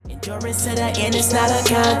Endurance to the end, it's not a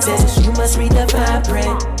contest. You must read the fine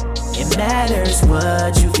print. It matters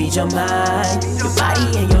what you feed your mind. Your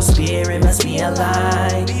body and your spirit must be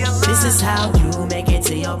aligned. This is how you make it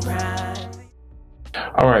to your prime.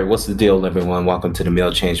 All right, what's the deal, everyone? Welcome to the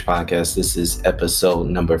Meal Change Podcast. This is episode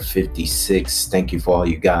number 56. Thank you for all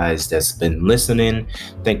you guys that's been listening.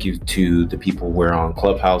 Thank you to the people we're on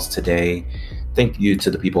Clubhouse today. Thank you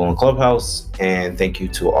to the people on Clubhouse, and thank you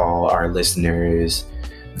to all our listeners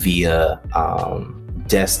via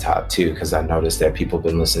desktop too, because I noticed that people have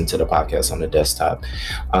been listening to the podcast on the desktop.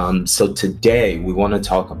 So today we want to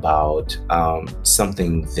talk about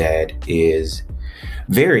something that is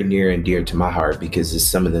very near and dear to my heart, because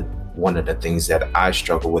it's one of the things that I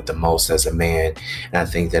struggle with the most as a man, and I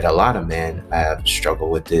think that a lot of men have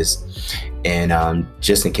struggled with this. And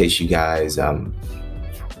just in case you guys,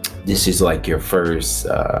 this is like your first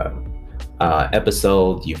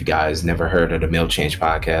episode, you guys never heard of the Meal Change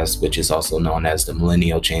Podcast, which is also known as the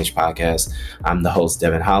Millennial Change Podcast. I'm the host,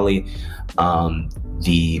 Devin Holly.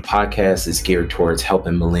 The podcast is geared towards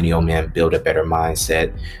helping millennial men build a better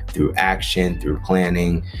mindset through action, through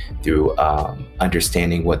planning, through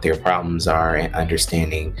understanding what their problems are and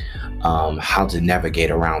understanding how to navigate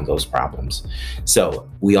around those problems. So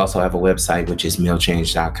we also have a website, which is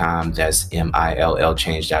millchange.com. That's MILL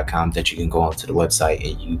change.com, that you can go onto the website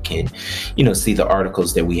and you can, see the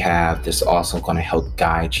articles that we have. That's also going to help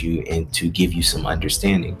guide you and to give you some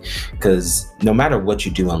understanding, because no matter what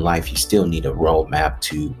you do in life, you still need a roadmap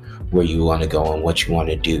to where you want to go and what you want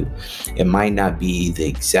to do. It might not be the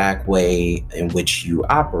exact way in which you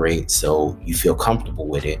operate, so you feel comfortable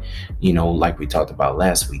with it. Like we talked about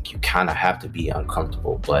last week, you kind of have to be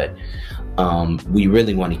uncomfortable, but we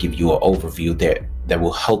really want to give you an overview that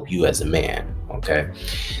will help you as a man. Okay,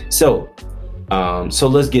 so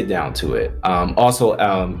let's get down to it.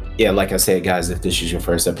 Like I said, guys, if this is your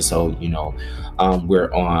first episode,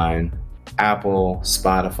 we're on Apple,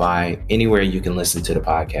 Spotify, anywhere you can listen to the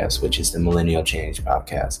podcast, which is the Millennial Change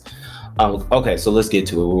Podcast. Okay, so let's get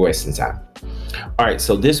to it. We're wasting time. All right,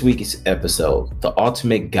 so this week's episode, the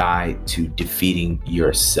ultimate guide to defeating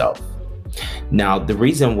yourself. Now, the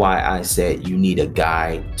reason why I said you need a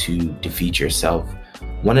guide to defeat yourself,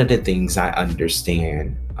 one of the things I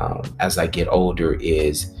understand as I get older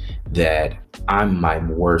is that I'm my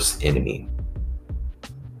worst enemy.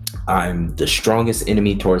 I'm the strongest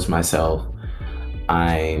enemy towards myself.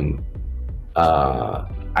 I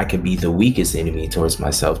can be the weakest enemy towards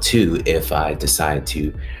myself too, if I decide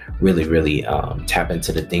to really tap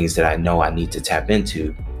into the things that I know I need to tap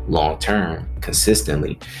into long term,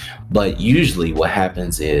 consistently. But usually what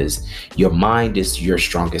happens is your mind is your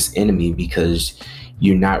strongest enemy, because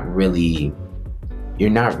you're not really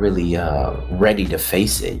ready to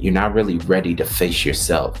face it. You're not really ready to face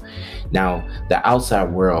yourself. Now, the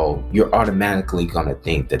outside world, you're automatically going to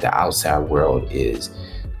think that the outside world is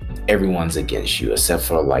everyone's against you, except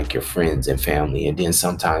for like your friends and family. And then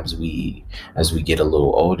sometimes as we get a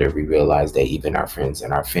little older, we realize that even our friends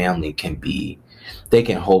and our family they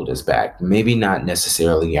can hold us back. Maybe not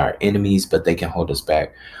necessarily our enemies, but they can hold us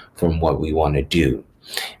back from what we want to do.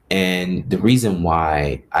 And the reason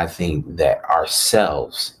why I think that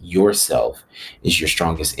yourself is your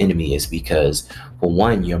strongest enemy is because, for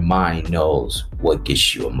one, your mind knows what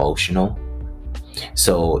gets you emotional.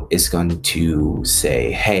 So it's going to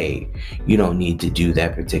say, hey, you don't need to do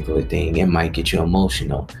that particular thing. It might get you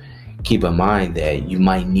emotional. Keep in mind that you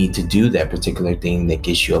might need to do that particular thing that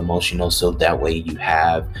gets you emotional, so that way you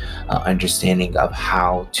have an understanding of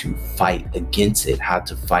how to fight against it, how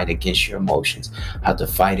to fight against your emotions, how to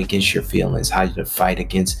fight against your feelings, how to fight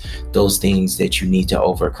against those things that you need to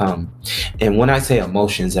overcome. And when I say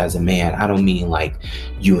emotions as a man, I don't mean like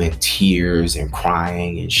you in tears and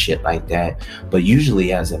crying and shit like that. But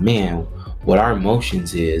usually as a man, what our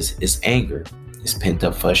emotions is anger, is pent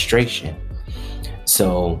up frustration.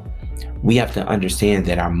 So we have to understand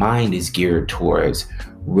that our mind is geared towards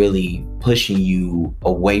really pushing you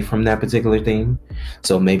away from that particular thing.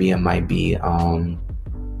 So maybe it might be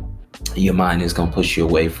your mind is going to push you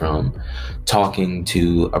away from talking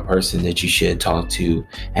to a person that you should talk to,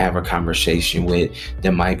 have a conversation with,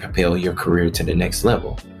 that might propel your career to the next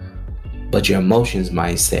level. But your emotions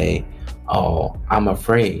might say, oh, I'm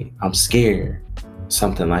afraid, I'm scared,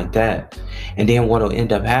 something like that. And then what will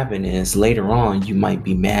end up happening is later on, you might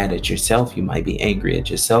be mad at yourself. You might be angry at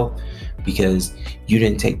yourself because you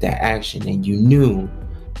didn't take that action, and you knew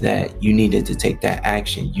that you needed to take that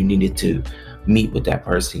action. You needed to meet with that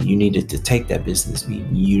person. You needed to take that business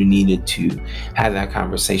meeting. You needed to have that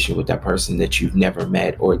conversation with that person that you've never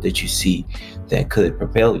met or that you see that could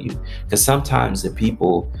propel you. Because sometimes the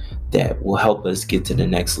people that will help us get to the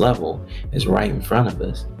next level is right in front of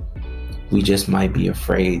us. We just might be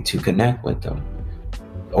afraid to connect with them.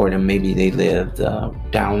 Or then maybe they lived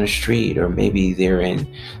down the street, or maybe they're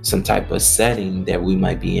in some type of setting that we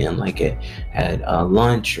might be in, like at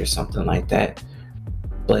lunch or something like that.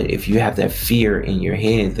 But if you have that fear in your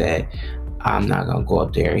head that I'm not going to go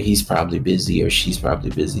up there, he's probably busy or she's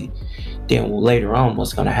probably busy, then later on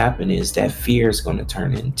what's going to happen is that fear is going to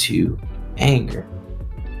turn into anger.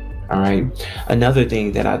 All right. Another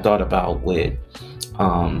thing that I thought about with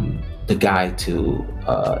the guide to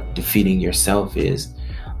defeating yourself is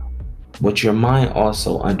what your mind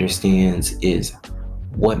also understands is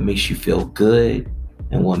what makes you feel good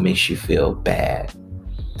and what makes you feel bad.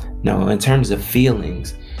 Now, in terms of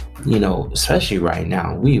feelings, especially right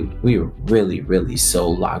now, we're really so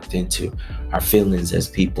locked into our feelings as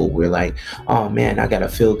people. We're like, oh man, I gotta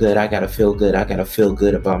feel good, I gotta feel good, I gotta feel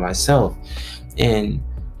good about myself. And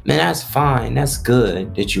man, that's fine, that's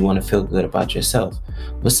good that you want to feel good about yourself.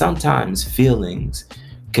 But sometimes feelings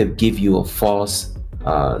could give you a false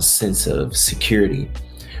sense of security,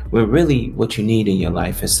 where really what you need in your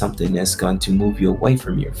life is something that's going to move you away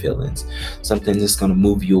from your feelings, something that's going to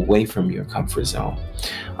move you away from your comfort zone.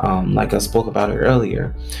 Like I spoke about it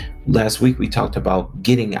earlier, last week we talked about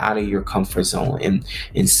getting out of your comfort zone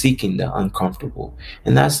and seeking the uncomfortable.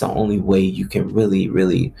 And that's the only way you can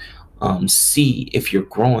really see if you're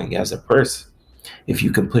growing as a person. If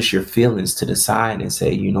you can push your feelings to the side and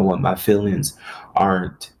say, you know what, my feelings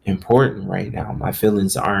aren't important right now. My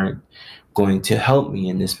feelings aren't going to help me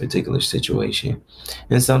in this particular situation.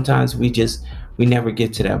 And sometimes we never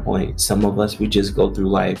get to that point. Some of us, we just go through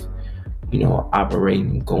life,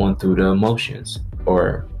 operating, going through the emotions,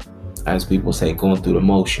 or as people say, going through the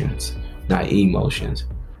motions, not emotions.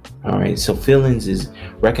 All right. So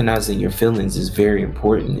recognizing your feelings is very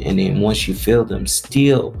important. And then once you feel them,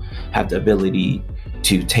 still have the ability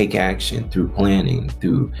to take action through planning,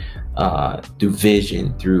 through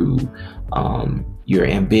vision, through your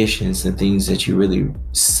ambitions and things that you really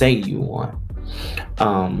say you want.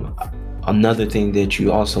 Another thing that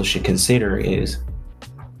you also should consider is,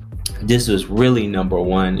 this was really number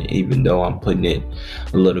one, even though I'm putting it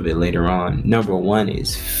a little bit later on. Number one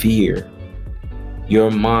is fear. Your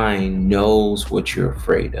mind knows what you're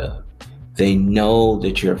afraid of. They know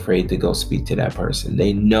that you're afraid to go speak to that person.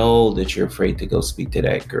 They know that you're afraid to go speak to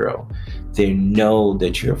that girl. They know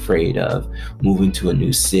that you're afraid of moving to a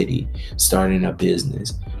new city, starting a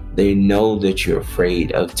business. They know that you're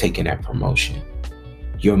afraid of taking that promotion.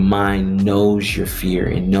 Your mind knows your fear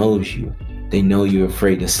and knows you. They know you're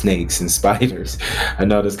afraid of snakes and spiders. I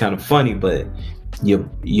know that's kind of funny, but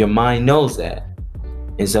your mind knows that.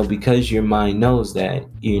 And so because your mind knows that,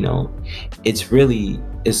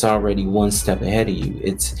 it's already one step ahead of you.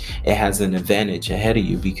 It has an advantage ahead of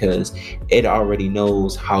you because it already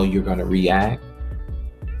knows how you're going to react,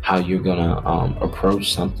 how you're going to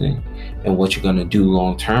approach something, and what you're going to do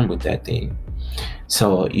long term with that thing.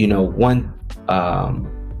 So,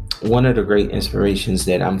 one of the great inspirations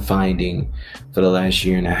that I'm finding for the last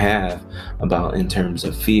year and a half about in terms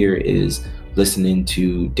of fear is listening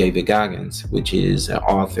to David Goggins, which is an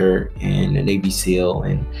author and a Navy SEAL,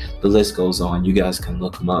 and the list goes on. You guys can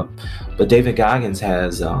look him up. But David Goggins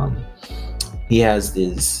has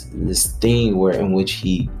this thing in which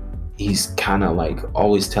he's kind of like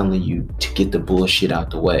always telling you to get the bullshit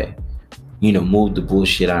out the way. Move the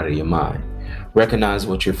bullshit out of your mind. Recognize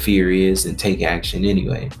what your fear is and take action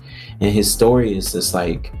anyway. And his story is just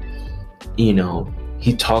like,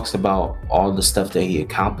 he talks about all the stuff that he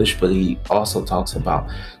accomplished, but he also talks about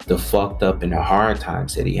the fucked up and the hard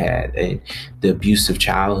times that he had, and the abusive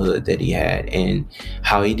childhood that he had, and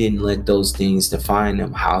how he didn't let those things define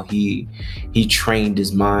him, how he trained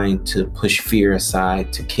his mind to push fear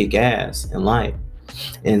aside to kick ass in life.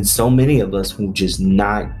 And so many of us will just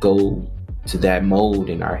not go to that mode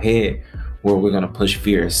in our head where we're going to push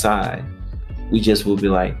fear aside. We just will be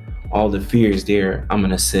like, all the fear is there, I'm going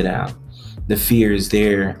to sit out. The fear is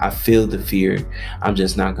there. I feel the fear. I'm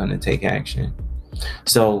just not going to take action.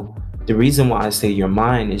 So the reason why I say your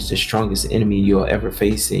mind is the strongest enemy you'll ever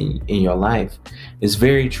face in your life is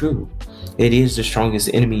very true. It is the strongest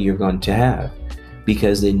enemy you're going to have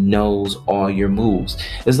because it knows all your moves.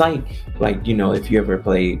 It's like if you ever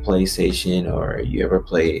play PlayStation or you ever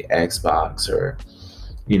play Xbox or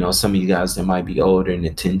Some of you guys that might be older,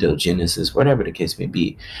 Nintendo, Genesis, whatever the case may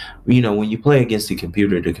be, when you play against the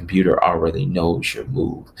computer already knows your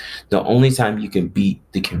move. The only time you can beat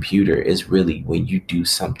the computer is really when you do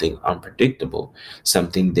something unpredictable,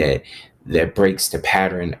 something that breaks the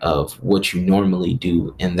pattern of what you normally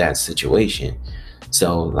do in that situation.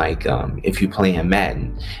 So like if you're playing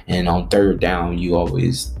Madden and on third down and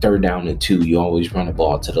 2, you always run the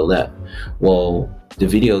ball to the left. Well, the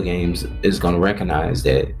video games is going to recognize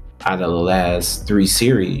that out of the last 3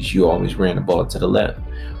 series, you always ran the ball to the left.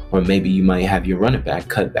 Or maybe you might have your running back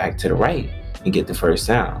cut back to the right and get the first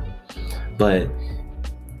down. But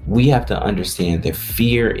we have to understand that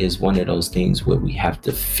fear is one of those things where we have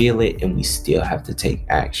to feel it and we still have to take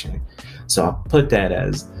action. So I put that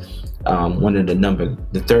as one of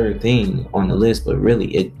the third thing on the list, but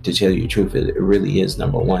really, to tell you the truth, it really is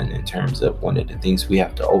number 1 in terms of one of the things we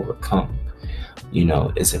have to overcome.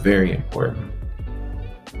 It's a very important.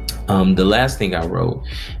 The last thing I wrote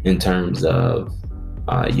in terms of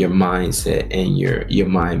your mindset and your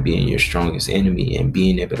mind being your strongest enemy and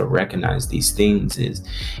being able to recognize these things is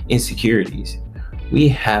insecurities. We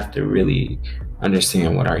have to really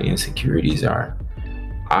understand what our insecurities are.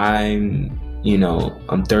 I'm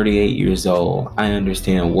 38 years old. I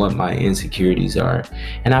understand what my insecurities are,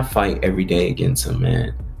 and I fight every day against them,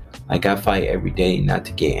 man. Like, I fight every day not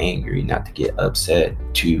to get angry, not to get upset,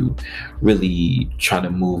 to really try to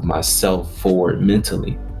move myself forward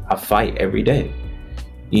mentally. I fight every day,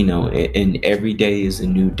 and every day is a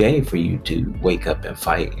new day for you to wake up and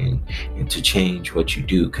fight and to change what you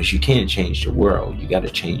do, because you can't change the world. You got to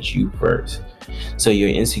change you first. So your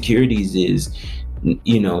insecurities is,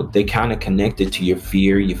 they kind of connected to your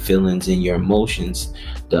fear, your feelings, and your emotions,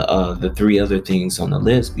 the 3 other things on the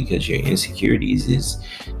list, because your insecurities is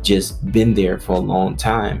just been there for a long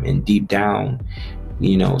time, and deep down,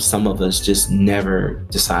 some of us just never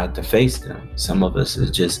decide to face them. Some of us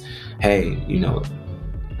is just, hey,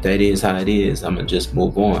 that is how it is, I'm gonna just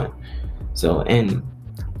move on. So, and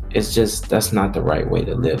it's just, that's not the right way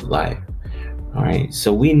to live life. All right,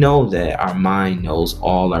 so we know that our mind knows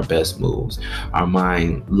all our best moves. Our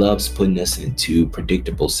mind loves putting us into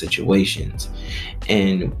predictable situations.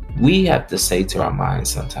 And we have to say to our mind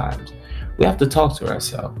sometimes, we have to talk to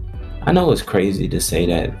ourselves. I know it's crazy to say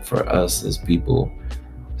that for us as people,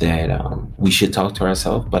 that we should talk to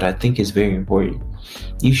ourselves, but I think it's very important.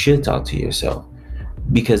 You should talk to yourself,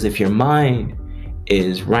 because if your mind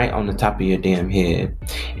is right on the top of your damn head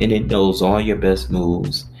and it knows all your best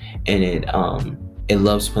moves, and it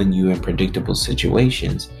loves putting you in predictable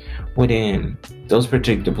situations, well, then those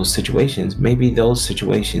predictable situations, maybe those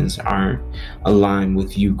situations aren't aligned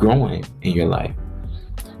with you growing in your life.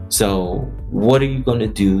 So what are you going to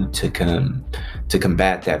do to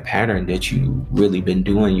combat that pattern that you really been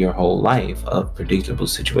doing your whole life of predictable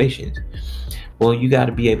situations? Well, you got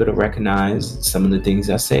to be able to recognize some of the things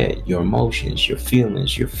I said: your emotions, your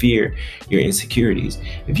feelings, your fear, your insecurities.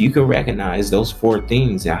 If you can recognize those 4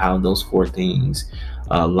 things and how those 4 things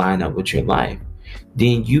line up with your life,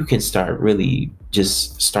 then you can start really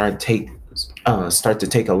just start to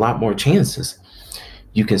take a lot more chances.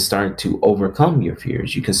 You can start to overcome your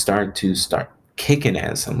fears. You can start kicking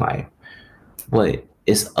ass in life. But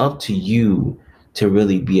it's up to you to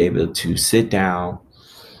really be able to sit down,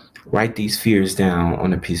 write these fears down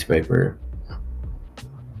on a piece of paper,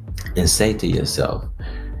 and say to yourself,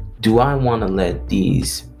 do I want to let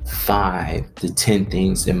these 5 to 10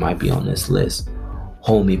 things that might be on this list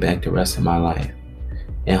hold me back the rest of my life,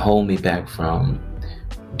 and hold me back from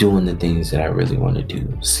doing the things that I really want to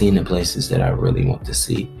do, seeing the places that I really want to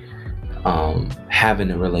see,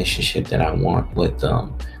 having a relationship that I want with a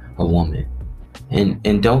woman?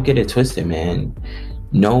 And don't get it twisted, man.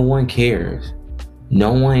 No one cares.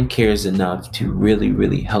 No one cares enough to really,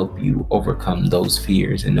 really help you overcome those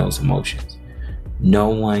fears and those emotions. No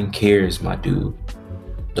one cares, my dude.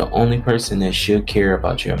 The only person that should care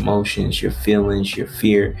about your emotions, your feelings, your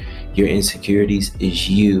fear, your insecurities is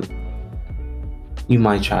you. You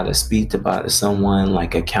might try to speak about someone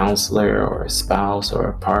like a counselor or a spouse or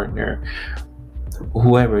a partner,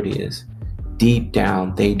 whoever it is. Deep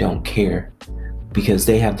down, they don't care, because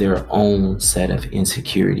they have their own set of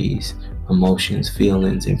insecurities, emotions,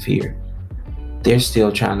 feelings, and fear. They're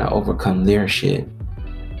still trying to overcome their shit.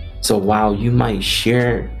 So while you might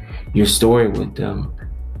share your story with them,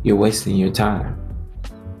 you're wasting your time.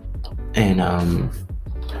 And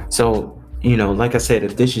so, like I said,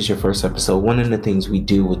 if this is your first episode, one of the things we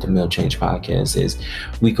do with the Mill Change Podcast is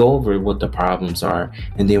we go over what the problems are,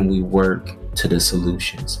 and then we work to the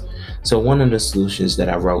solutions. So one of the solutions that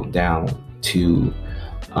I wrote down to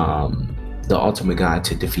the ultimate guide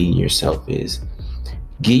to defeating yourself is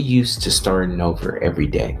Get used to starting over every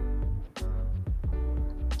day.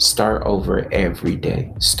 Start over every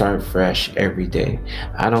day. Start fresh every day.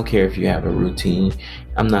 I don't care if you have a routine.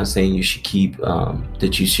 I'm not saying you should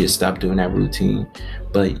that you should stop doing that routine,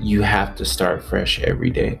 but you have to start fresh every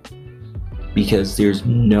day, because there's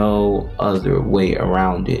no other way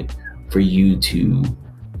around it for you to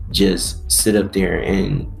just sit up there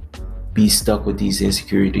and be stuck with these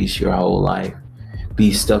insecurities your whole life,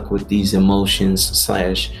 be stuck with these emotions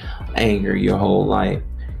 / anger your whole life,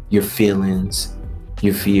 your feelings,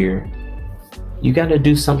 your fear. You got to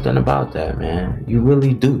do something about that, man. You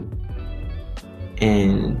really do.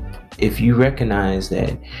 And if you recognize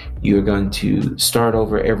that you're going to start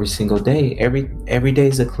over every single day, every day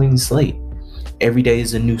is a clean slate. Every day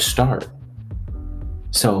is a new start.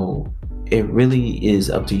 So it really is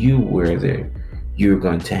up to you whether you're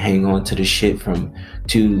going to hang on to the shit from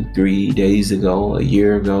 2-3 days ago, a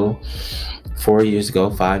year ago, 4 years ago,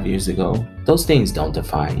 5 years ago. Those things don't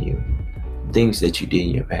define you. Things that you did in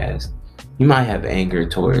your past. You might have anger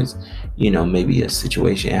towards, maybe a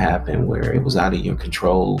situation happened where it was out of your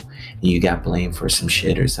control and you got blamed for some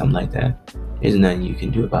shit or something like that. There's nothing you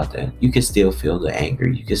can do about that. You can still feel the anger.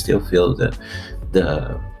 You can still feel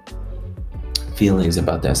the feelings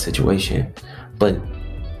about that situation. But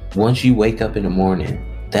once you wake up in the morning,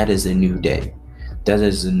 that is a new day. That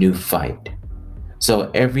is a new fight.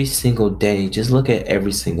 So every single day, just look at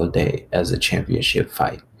every single day as a championship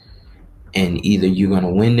fight. And either you're going to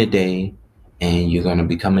win the day and you're going to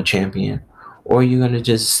become a champion, or you're going to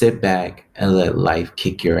just sit back and let life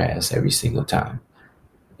kick your ass every single time.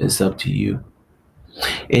 It's up to you.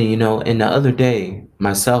 And and the other day,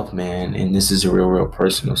 myself, man, and this is a real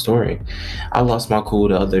personal story, I lost my cool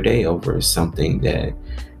the other day over something that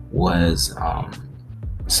was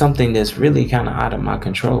something that's really kind of out of my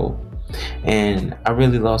control. And I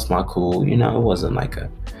really lost my cool. It wasn't like a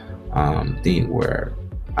thing where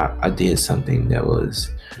I did something that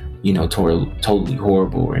was, totally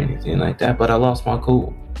horrible or anything like that, but I lost my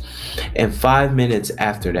cool. And 5 minutes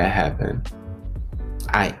after that happened,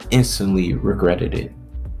 I instantly regretted it.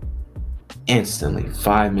 Instantly,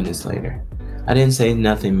 5 minutes later. I didn't say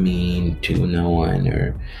nothing mean to no one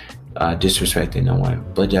or disrespecting no one,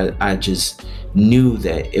 but I just knew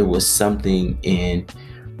that it was something in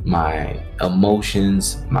my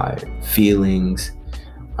emotions, my feelings.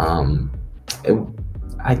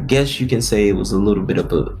 I guess you can say it was a little bit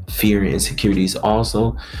of a fear and insecurities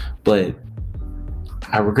also, but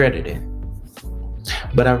I regretted it.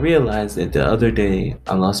 But I realized that the other day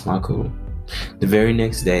I lost my cool. The very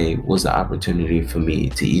next day was the opportunity for me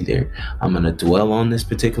to either I'm going to dwell on this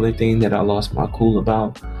particular thing that I lost my cool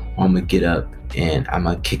about, or I'm going to get up and I'm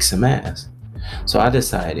going to kick some ass. So I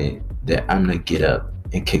decided that I'm going to get up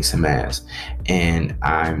and kick some ass, and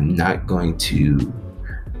I'm not going to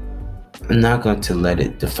let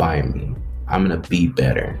it define me. I'm going to be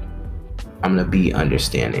better. I'm going to be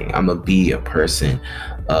understanding. I'm going to be a person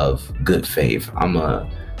of good faith. I'm going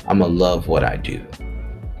to love what I do.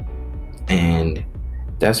 And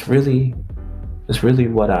that's really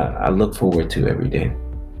what I look forward to every day.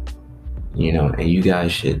 And you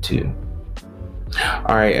guys should too.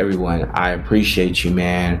 All right, everyone. I appreciate you,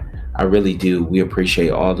 man. I really do. We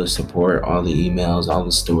appreciate all the support, all the emails, all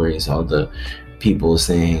the stories, all the people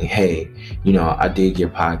saying, hey, I dig your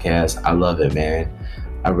podcast. I love it, man.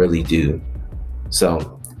 I really do.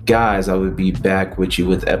 So, guys, I will be back with you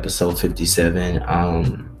with episode 57.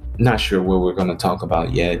 Not sure what we're going to talk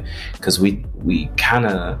about yet, because we kind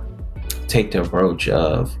of take the approach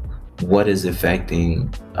of what is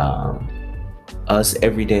affecting us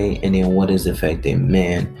every day, and then what is affecting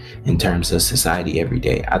man in terms of society every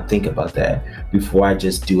day. I think about that before I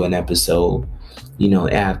just do an episode.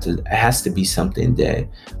 It has to be something that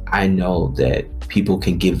I know that people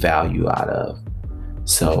can get value out of.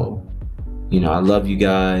 So, I love you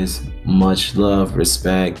guys. Much love,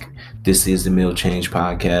 respect. This is the Meal Change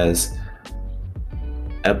Podcast,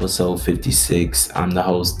 episode 56. I'm the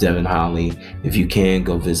host, Devin Holly. If you can,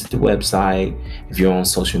 go visit the website. If you're on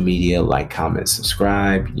social media, like, comment,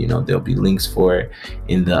 subscribe. There'll be links for it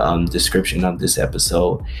in the description of this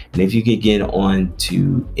episode. And if you could get on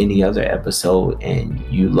to any other episode and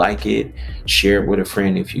you like it, share it with a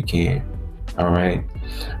friend if you can. All right.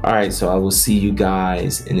 So I will see you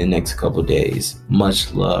guys in the next couple days.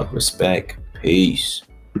 Much love, respect, peace.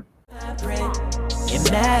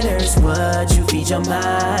 It matters what you feed your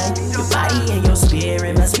mind. Your body and your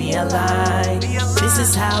spirit must be aligned. This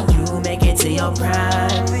is how you make it to your prime.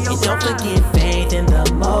 And don't forget faith in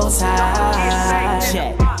the Most High.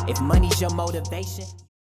 Check. If money's your motivation.